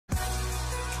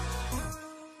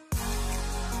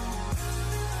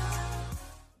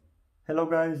Hello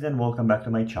guys and welcome back to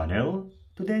my channel.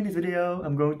 Today in this video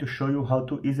I'm going to show you how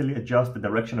to easily adjust the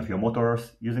direction of your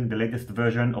motors using the latest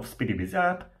version of SpeedyBee's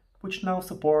app, which now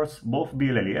supports both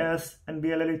blle and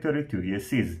blle32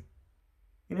 ESCs.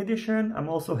 In addition, I'm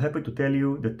also happy to tell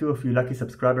you that 2 of you lucky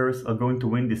subscribers are going to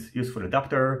win this useful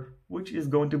adapter, which is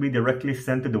going to be directly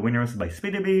sent to the winners by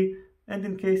SpeedyBee. And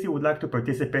in case you would like to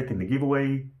participate in the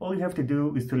giveaway, all you have to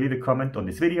do is to leave a comment on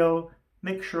this video,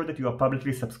 make sure that you are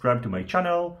publicly subscribed to my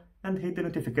channel, and hit the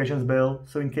notifications bell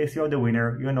so in case you are the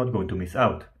winner, you are not going to miss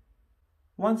out.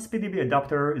 One SpeedyBee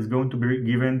adapter is going to be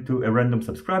given to a random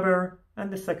subscriber, and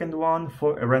the second one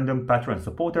for a random Patreon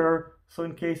supporter, so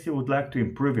in case you would like to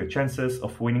improve your chances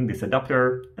of winning this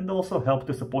adapter and also help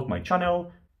to support my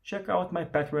channel, check out my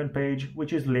Patreon page,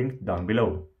 which is linked down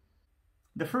below.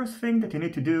 The first thing that you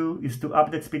need to do is to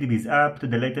update SpeedyBee's app to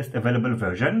the latest available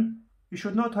version. You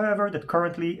should note, however, that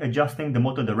currently adjusting the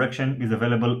motor direction is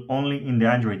available only in the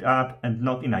Android app and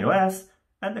not in iOS,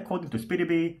 and according to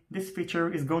SpeedyBee, this feature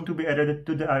is going to be added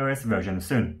to the iOS version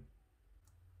soon.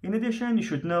 In addition, you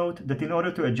should note that in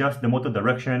order to adjust the motor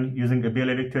direction using a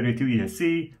blle32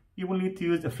 ESC, you will need to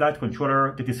use a flight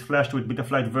controller that is flashed with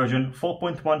Betaflight version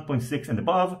 4.1.6 and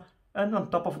above, and on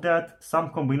top of that,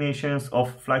 some combinations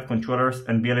of flight controllers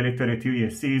and blle32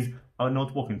 ESCs are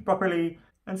not working properly,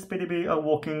 and SpeedyBee are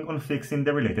working on fixing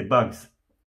the related bugs.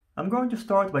 I'm going to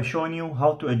start by showing you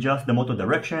how to adjust the motor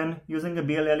direction using a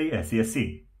blle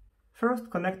ESC. First,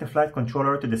 connect the flight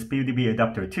controller to the SpeedyBee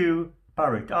adapter 2,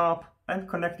 power it up, and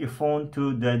connect your phone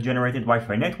to the generated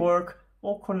Wi-Fi network,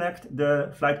 or connect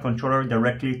the flight controller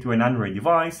directly to an Android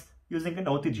device using an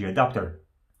OTG adapter.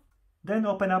 Then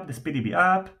open up the SpeedyBee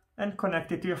app and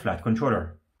connect it to your flight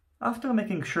controller. After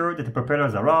making sure that the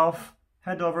propellers are off,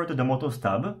 head over to the Motors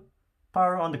tab,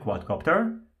 power on the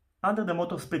quadcopter. Under the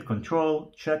motor speed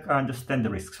control, check Understand the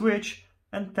Risk switch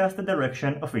and test the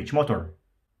direction of each motor.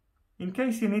 In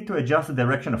case you need to adjust the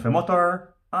direction of a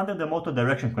motor, under the motor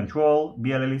direction control,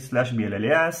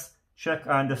 blle/blle, check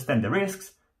Understand the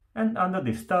Risks, and under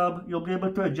this tab, you'll be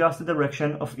able to adjust the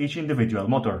direction of each individual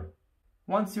motor.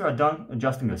 Once you are done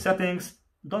adjusting your settings,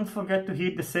 don't forget to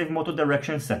hit the Save Motor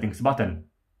Direction Settings button.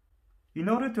 In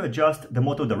order to adjust the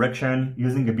motor direction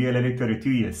using a blle32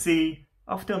 ESC,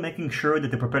 after making sure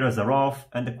that the propellers are off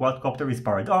and the quadcopter is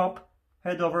powered up,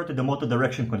 head over to the motor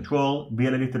direction control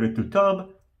blle32 tab,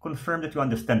 confirm that you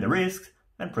understand the risks,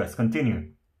 and press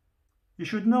continue. You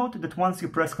should note that once you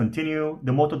press continue,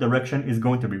 the motor direction is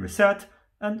going to be reset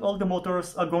and all the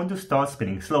motors are going to start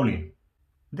spinning slowly.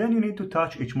 Then you need to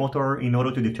touch each motor in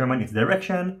order to determine its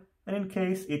direction, and in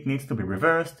case it needs to be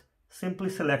reversed, simply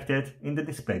select it in the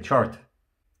display chart.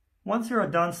 Once you are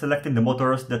done selecting the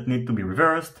motors that need to be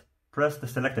reversed, press the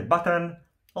selected button.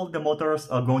 All the motors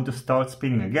are going to start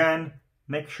spinning again.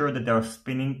 Make sure that they are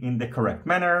spinning in the correct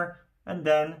manner, and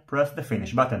then press the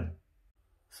finish button.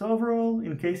 So overall,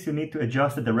 in case you need to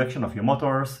adjust the direction of your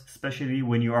motors, especially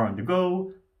when you are on the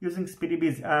go, using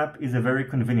SpeedyBee's app is a very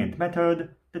convenient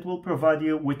method that will provide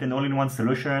you with an all-in-one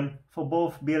solution for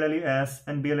both blle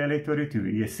and blle32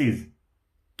 ESCs.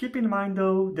 Keep in mind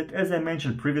though that, as I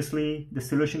mentioned previously, the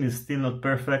solution is still not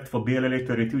perfect for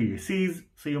blle32 ESCs,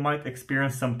 so you might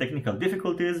experience some technical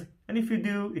difficulties, and if you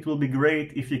do, it will be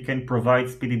great if you can provide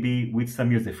SpeedyBee with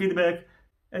some user feedback,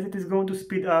 as it is going to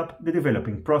speed up the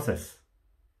developing process.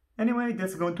 Anyway,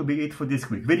 that's going to be it for this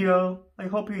quick video. I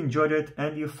hope you enjoyed it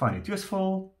and you find it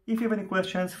useful. If you have any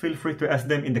questions, feel free to ask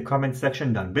them in the comment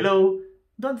section down below.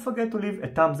 Don't forget to leave a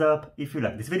thumbs up if you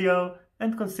like this video,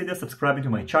 and consider subscribing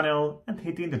to my channel and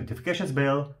hitting the notifications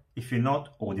bell if you're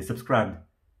not already subscribed.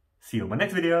 See you in my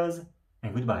next videos,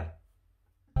 and goodbye.